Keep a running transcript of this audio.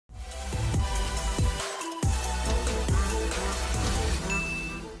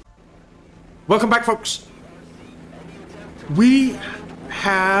Welcome back, folks. We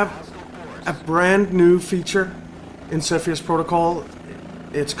have a brand new feature in Cepheus Protocol.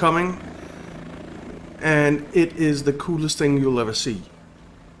 It's coming, and it is the coolest thing you'll ever see.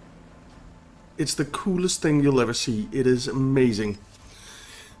 It's the coolest thing you'll ever see. It is amazing.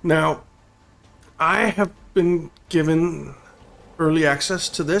 Now, I have been given early access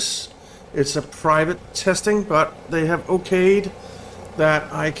to this. It's a private testing, but they have okayed that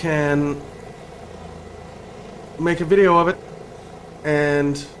I can make a video of it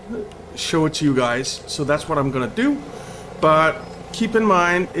and show it to you guys. So that's what I'm gonna do. But keep in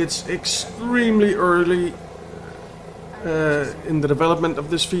mind, it's extremely early in the development of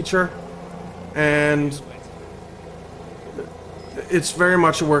this feature, and it's very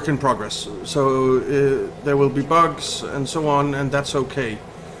much a work in progress. So there will be bugs and so on, and that's okay.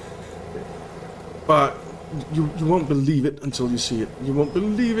 But you won't believe it until you see it. You won't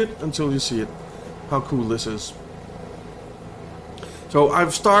believe it until you see it. How cool this is. So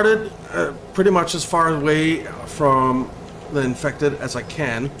I've started pretty much as far away from the infected as I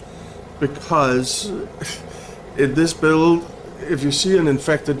can, because in this build, if you see an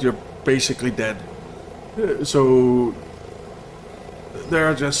infected, you're basically dead. So there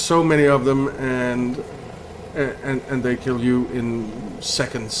are just so many of them, and they kill you in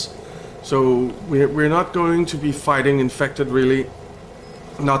seconds. So we're not going to be fighting infected, really,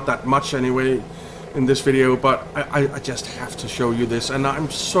 not that much anyway in this video, but I just have to show you this, and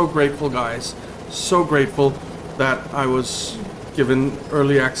I'm so grateful, guys, so grateful that I was given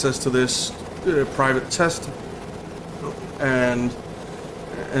early access to this private test, and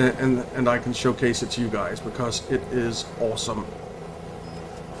I can showcase it to you guys because it is awesome.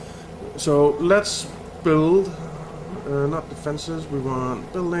 So let's build, not defenses, we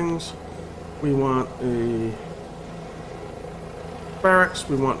want buildings, we want a barracks,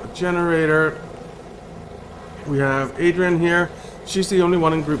 we want a generator. We have Adrian here. She's the only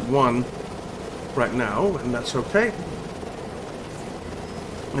one in group 1 right now, and that's okay.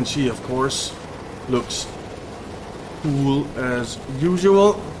 And she, of course, looks cool as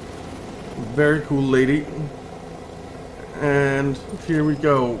usual. Very cool lady. And here we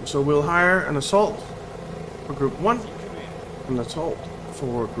go. So we'll hire an assault for group 1, an assault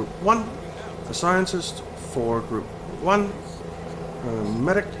for group 1, a scientist for group 1, a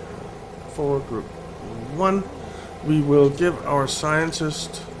medic for group 1. We will give our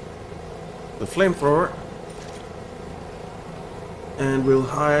scientist the flamethrower, and we'll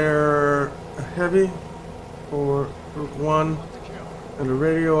hire a heavy for group 1 and a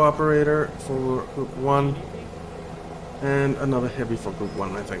radio operator for group 1 and another heavy for group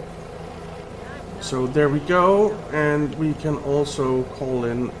 1, I think. So there we go, and we can also call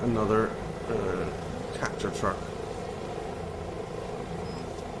in another capture truck.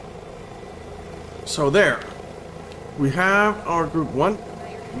 So there, we have our group 1.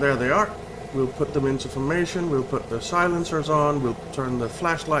 There they are. We'll put them into formation, we'll put the silencers on, we'll turn the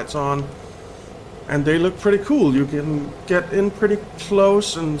flashlights on, and they look pretty cool. You can get in pretty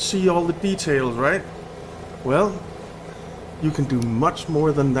close and see all the details, right? Well, you can do much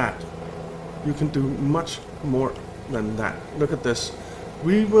more than that. You can do much more than that. Look at this.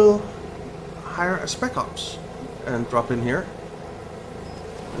 We will hire a spec ops and drop in here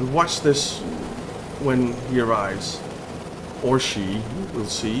and watch this when he arrives, or she, we'll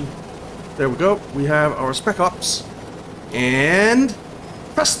see. There we go, we have our spec ops, and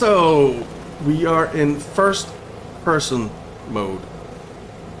presto, we are in first person mode.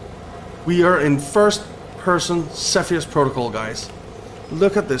 We are in first person Cepheus Protocol, guys.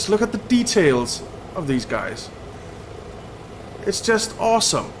 Look at this, look at the details of these guys. It's just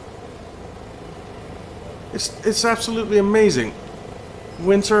awesome. It's absolutely amazing.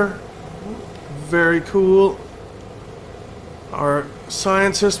 Winter, very cool. Our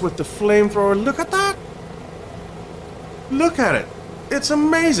scientist with the flamethrower. Look at that. Look at it. It's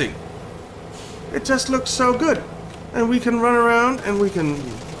amazing. It just looks so good. And we can run around and we can,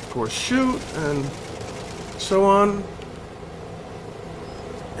 of course, shoot and so on.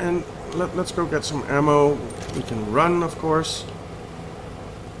 And let's go get some ammo. We can run, of course.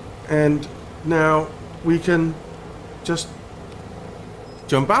 And now we can just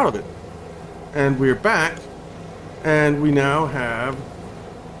jump out of it. And we're back, and we now have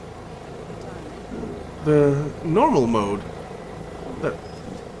the normal mode that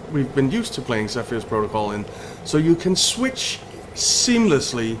we've been used to playing Cepheus Protocol in. So you can switch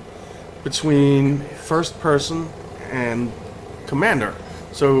seamlessly between first person and commander.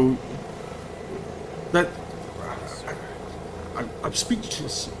 So that I'm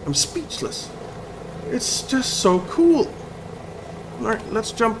speechless. I'm speechless. It's just so cool. Alright,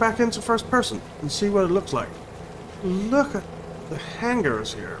 let's jump back into first person and see what it looks like. Look at the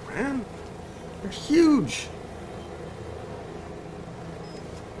hangars here, man. They're huge.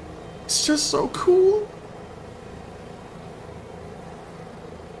 It's just so cool.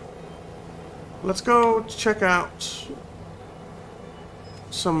 Let's go check out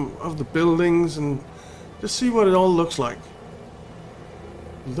some of the buildings and just see what it all looks like.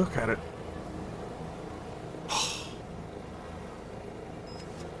 Look at it.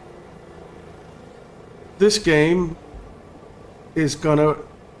 This game is gonna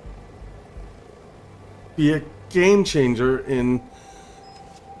be a game changer in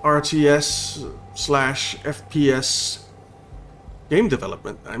RTS/FPS game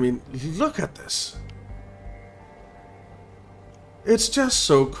development. I mean, look at this. It's just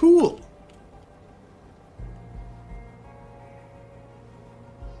so cool.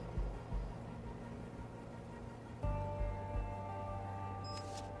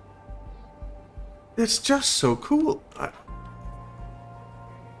 It's just so cool.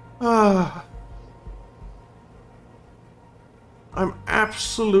 I'm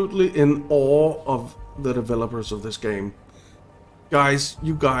absolutely in awe of the developers of this game. Guys,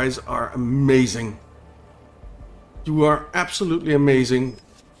 you guys are amazing. You are absolutely amazing.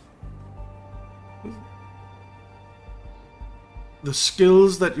 The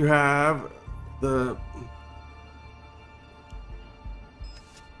skills that you have, the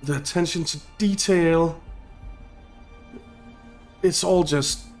attention to detail, it's all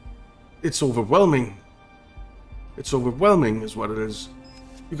just, it's overwhelming. It's overwhelming is what it is.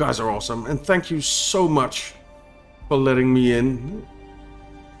 You guys are awesome, and thank you so much for letting me in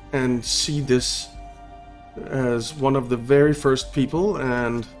and see this as one of the very first people,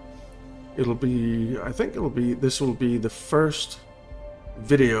 and it'll be, I think it'll be, this will be the first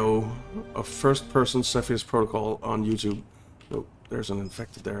video of first-person Cepheus Protocol on YouTube. Oh, there's an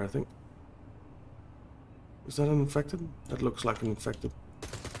infected there, I think. Is that an infected? That looks like an infected.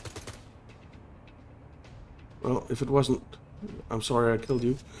 Well, if it wasn't, I'm sorry I killed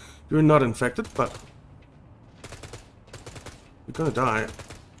you. You're not infected, but you're gonna die.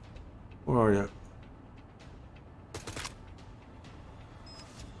 Where are you?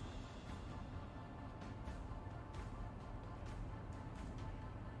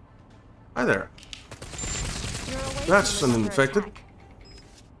 Hi there. That's an infected.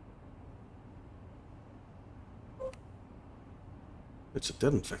 It's a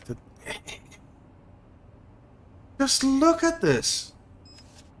dead infected. Just look at this.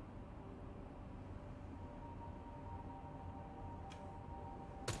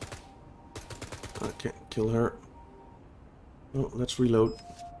 I can't kill her. Oh, let's reload.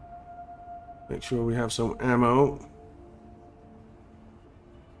 Make sure we have some ammo.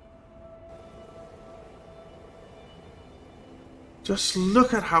 Just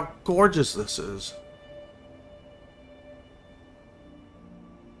look at how gorgeous this is.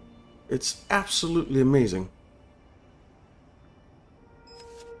 It's absolutely amazing.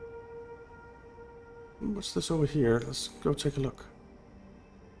 What's this over here? Let's go take a look.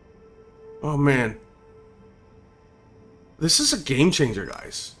 Oh man. This is a game changer,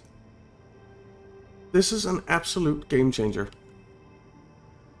 guys. This is an absolute game changer.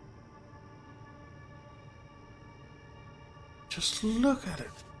 Just look at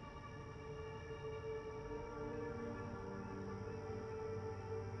it.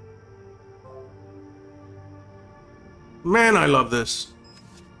 Man, I love this.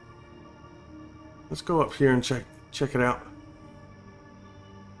 Let's go up here and check it out.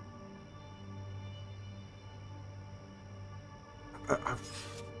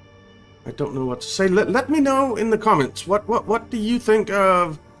 I don't know what to say. Let me know in the comments. What do you think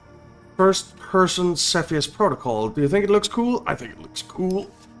of first-person Cepheus Protocol? Do you think it looks cool? I think it looks cool.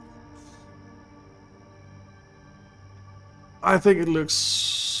 I think it looks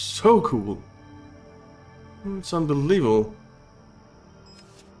so cool. It's unbelievable.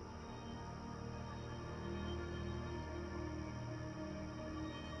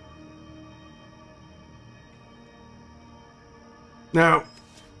 Now,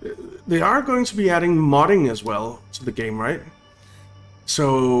 they are going to be adding modding as well to the game, right?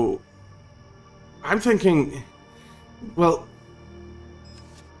 So, I'm thinking, well,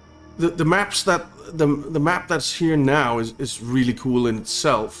 the maps that the map that's here now is really cool in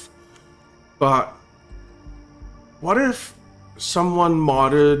itself, but what if someone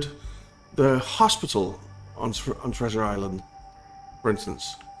modded the hospital on Treasure Island, for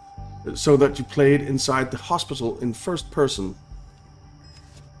instance, so that you played inside the hospital in first person?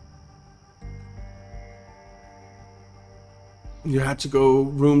 You had to go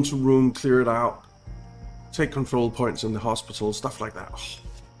room to room, clear it out. take control points in the hospital, stuff like that. Oh.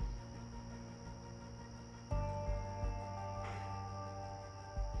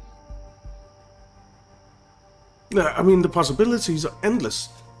 Yeah, I mean, the possibilities are endless.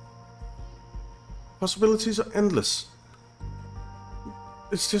 Possibilities are endless.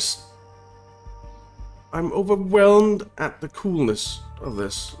 It's just... I'm overwhelmed at the coolness of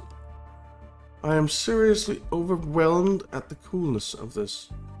this. I am seriously overwhelmed at the coolness of this.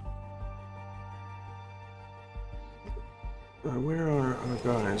 Where are our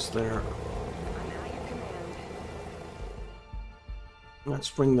guys? There. Let's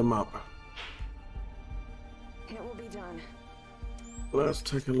bring them up. It will be done. Let's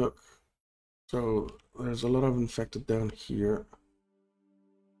take a look. So, there's a lot of infected down here.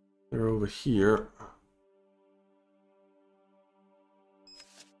 They're over here.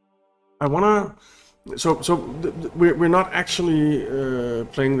 I wanna... we're not actually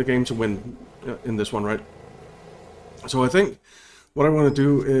playing the game to win in this one, right? So I think what I want to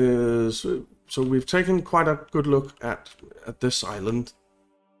do is... So we've taken quite a good look at this island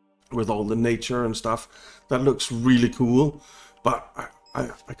with all the nature and stuff. That looks really cool. But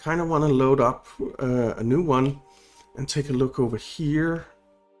I kind of want to load up a new one and take a look over here.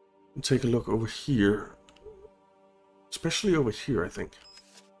 And take a look over here. Especially over here, I think.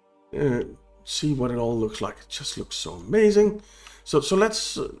 See what it all looks like. It just looks so amazing. So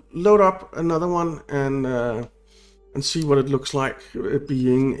let's load up another one and see what it looks like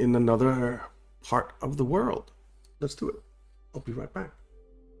being in another part of the world. Let's do it. I'll be right back.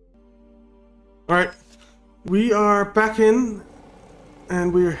 Alright, we are back in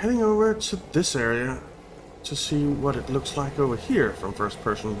and we are heading over to this area to see what it looks like over here from first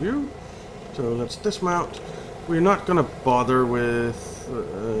person view. So let's dismount. We're not gonna bother with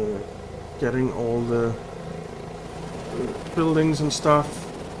getting all the buildings and stuff.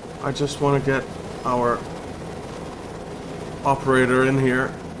 I just want to get our operator in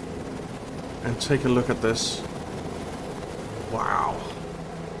here and take a look at this. Wow.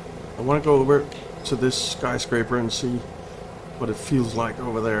 I want to go over to this skyscraper and see what it feels like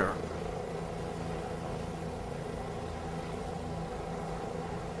over there.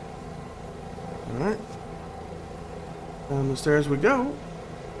 Alright. Down the stairs we go.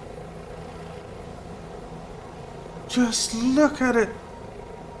 Just look at it.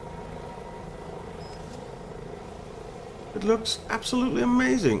 It looks absolutely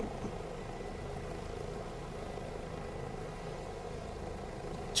amazing.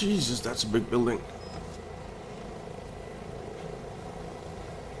 Jesus, that's a big building.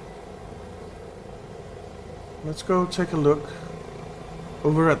 Let's go take a look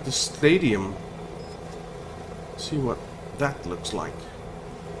over at the stadium. See what that looks like.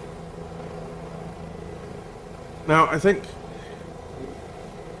 Now, I think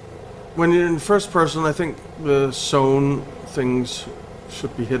when you're in first person, I think the zone things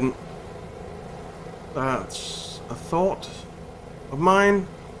should be hidden. That's a thought of mine.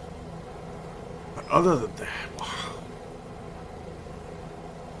 But other than that, wow.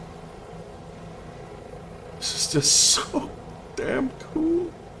 This is just so damn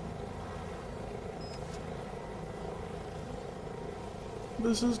cool.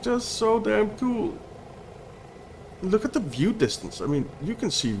 This is just so damn cool. Look at the view distance. I mean, you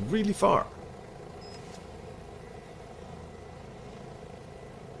can see really far.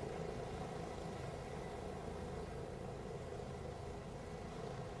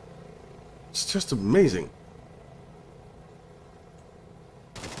 It's just amazing.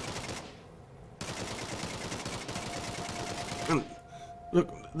 And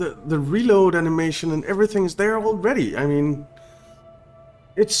look, the reload animation and everything is there already. I mean,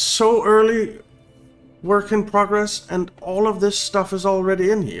 it's so early. Work in progress, and all of this stuff is already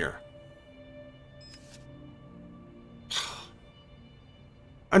in here.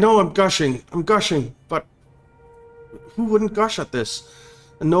 I know I'm gushing, but who wouldn't gush at this?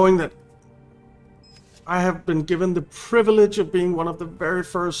 And knowing that I have been given the privilege of being one of the very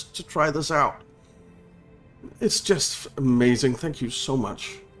first to try this out. It's just amazing. Thank you so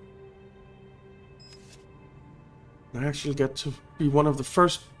much. I actually get to be one of the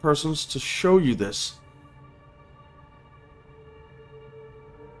first persons to show you this.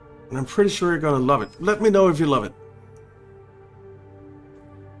 And I'm pretty sure you're gonna love it. Let me know if you love it.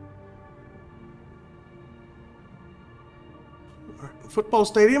 Right, football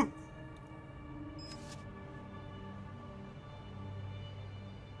stadium.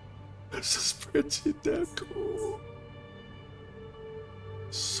 This is pretty damn cool.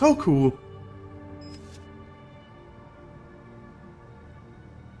 So cool.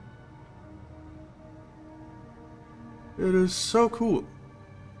 It is so cool.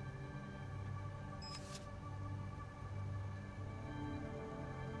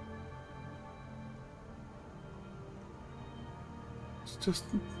 just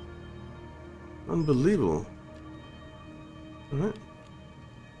unbelievable. Alright.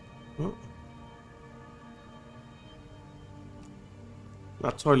 Well,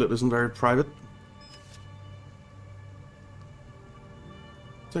 that toilet isn't very private.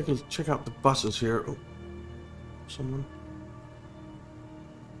 Check out the buses here. Oh, someone.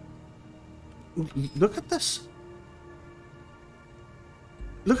 Look at this.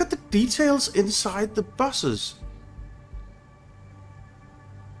 Look at the details inside the buses.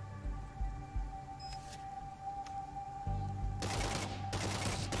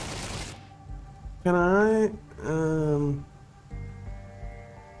 Can I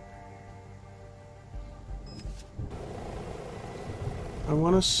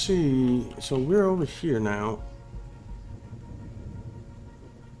want to see. So we're over here now.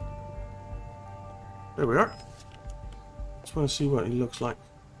 There we are. Just want to see what he looks like.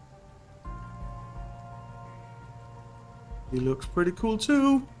 He looks pretty cool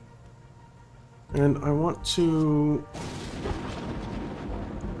too. And I want to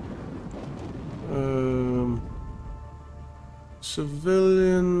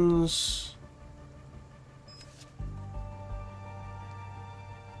civilians.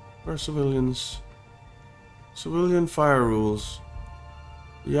 Where are civilians? Civilian fire rules.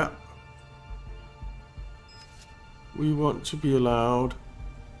 Yeah. We want to be allowed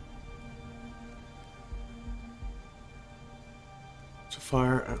to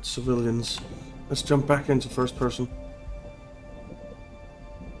fire at civilians. Let's jump back into first person.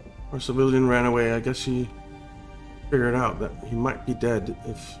 Our civilian ran away. I guess he figured out that he might be dead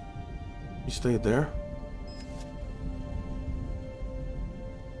if he stayed there.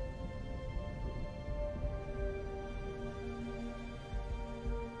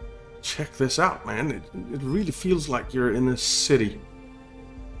 Check this out, man. It really feels like you're in a city.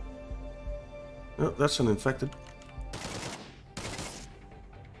 Oh, that's an infected.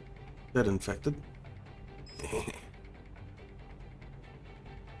 Dead infected.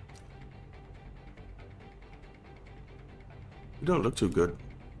 You don't look too good.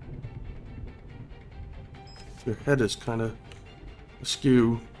 Your head is kind of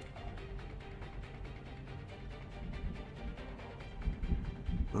askew.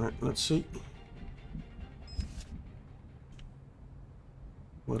 Alright, let's see.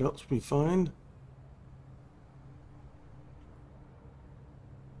 What else we find?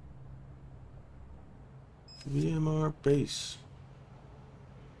 VMR base.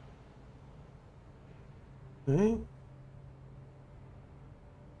 Okay.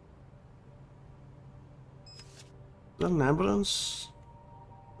 Is that an ambulance?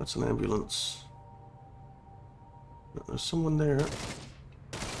 That's an ambulance. There's someone there.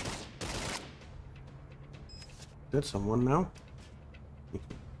 There's someone now.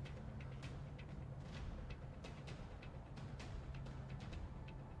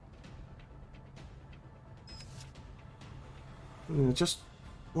 I just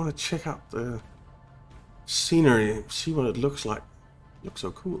want to check out the scenery, see what it looks like. Looks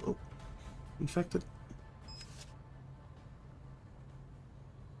so cool. Oh, infected.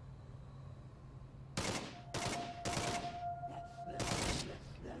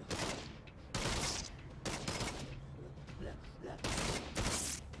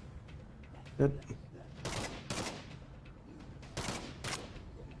 Dead.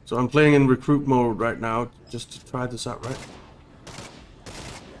 So I'm playing in recruit mode right now, just to try this out, right?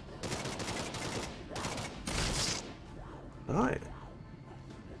 Hi.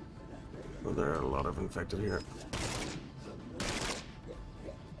 Oh, there are a lot of infected here.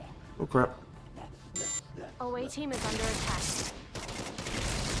 Oh crap. Away team is under attack.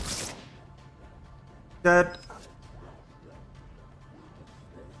 Dead.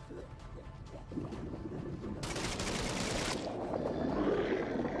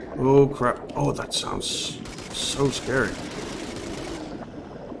 Oh crap. Oh, that sounds so scary.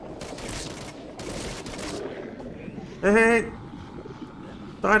 Hey, hey, hey.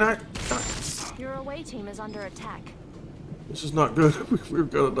 Die. Your away team is under attack. This is not good. We're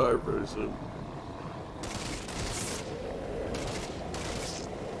gonna die very soon.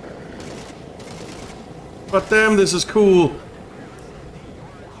 But damn, this is cool.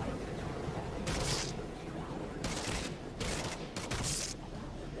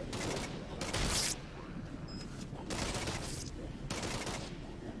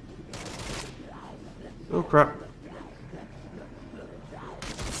 Oh crap.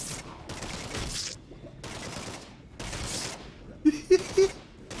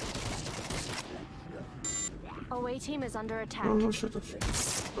 Away team is under attack. Oh, no, shit.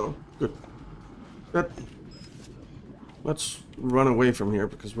 Oh, good. Let's run away from here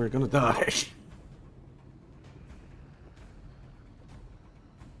because we're gonna die.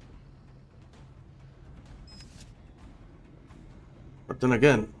 But then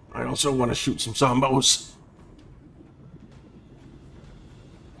again, I also want to shoot some zombos.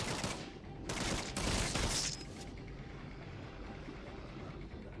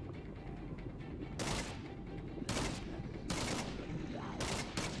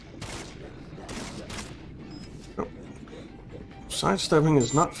 Oh. Sidestepping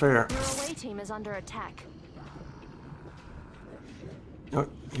is not fair. Your away team is under attack. Oh,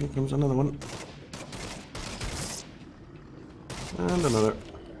 here comes another one. And another.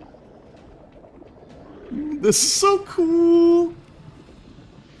 This is so cool!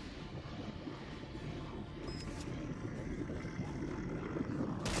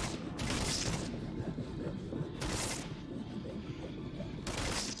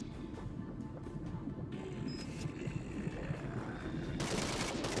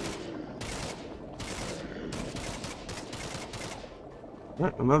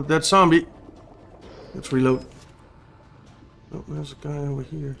 Right, another dead zombie. Let's reload. Oh, there's a guy over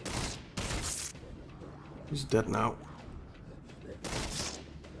here. He's dead now.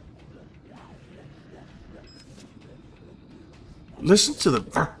 Listen to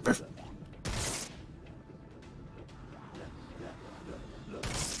the...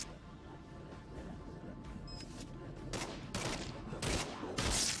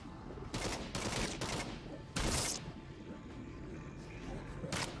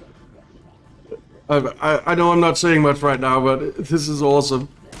 I know I'm not saying much right now, but this is awesome.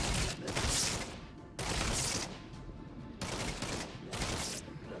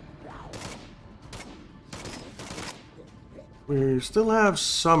 We still have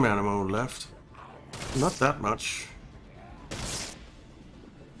some ammo left. Not that much.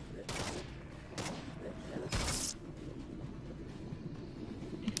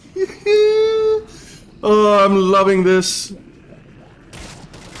 Oh, I'm loving this.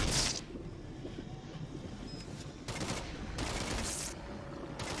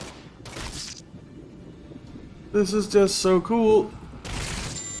 This is just so cool.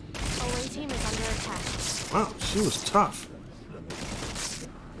 Away team is under attack. Wow, she was tough.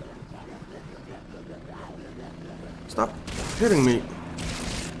 Stop hitting me.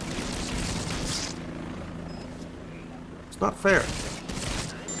 It's not fair.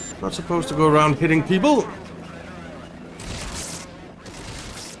 I'm not supposed to go around hitting people.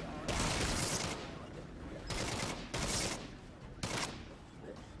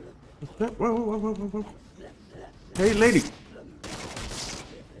 Whoa, whoa, whoa, whoa, whoa, whoa. Hey, lady.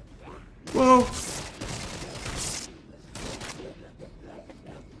 Whoa.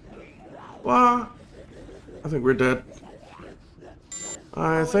 Wow. I think we're dead.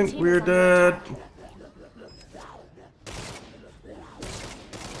 I think we're dead.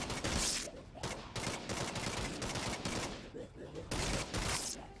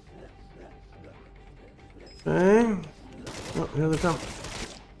 Okay. Oh, here they come.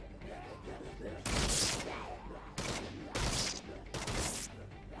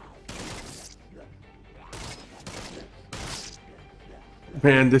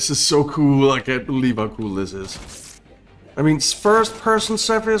 Man, this is so cool. I can't believe how cool this is. I mean, it's first-person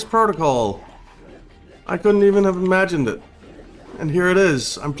Cepheus Protocol. I couldn't even have imagined it. And here it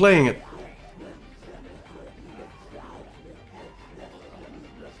is. I'm playing it.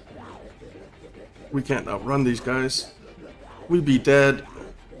 We can't outrun these guys. We'd be dead.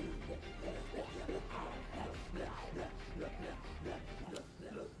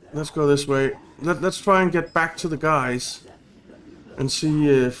 Let's go this way. Let's try and get back to the guys. And see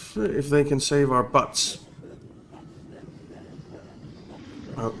if they can save our butts.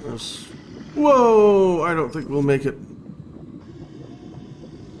 Oh, there's... Whoa! I don't think we'll make it.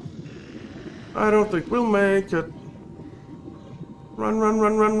 I don't think we'll make it. Run, run,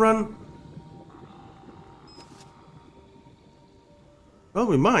 run, run, run. Well,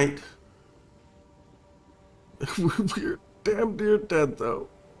 we might. We're damn near dead, though.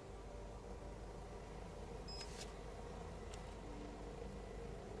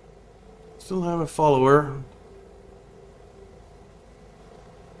 Still have a follower.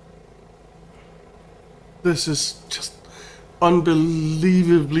 This is just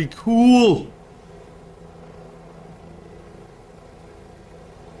unbelievably cool.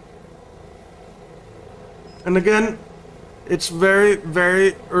 And again, it's very,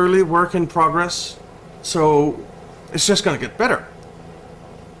 very early work in progress, so it's just gonna get better.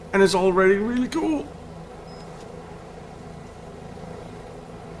 And it's already really cool.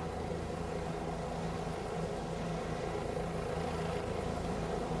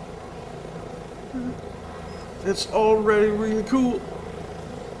 It's already really cool.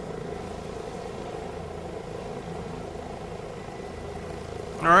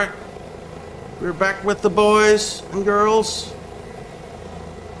 Alright. We're back with the boys and girls.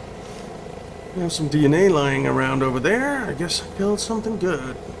 We have some DNA lying around over there. I guess I killed something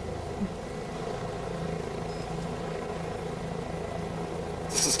good.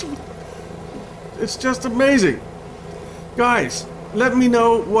 It's just amazing. Guys, let me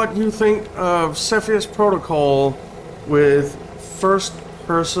know what you think of Cepheus Protocol with first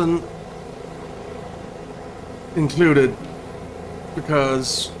person included,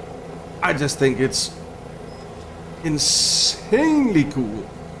 because I just think it's insanely cool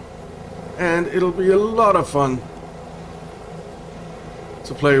and it'll be a lot of fun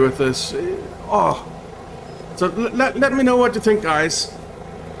to play with this. Oh, so let me know what you think, guys.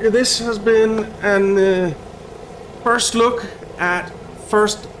 This has been an first look at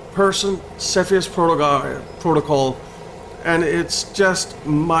first person Cepheus Protocol, and it's just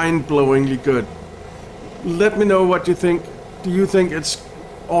mind-blowingly good. Let me know what you think. Do you think it's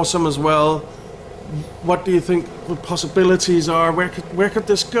awesome as well? What do you think the possibilities are? Where could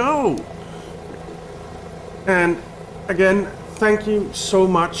this go? And again, thank you so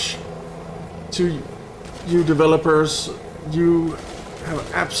much to you developers. You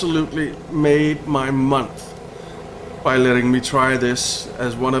have absolutely made my month by letting me try this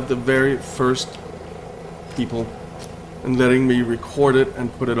as one of the very first people and letting me record it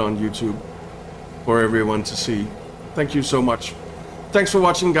and put it on YouTube for everyone to see. Thank you so much. Thanks for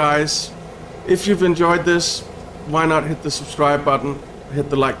watching, guys. If you've enjoyed this, why not hit the subscribe button,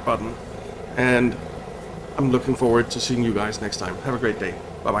 hit the like button, and I'm looking forward to seeing you guys next time. Have a great day.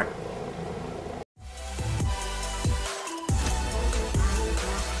 Bye-bye.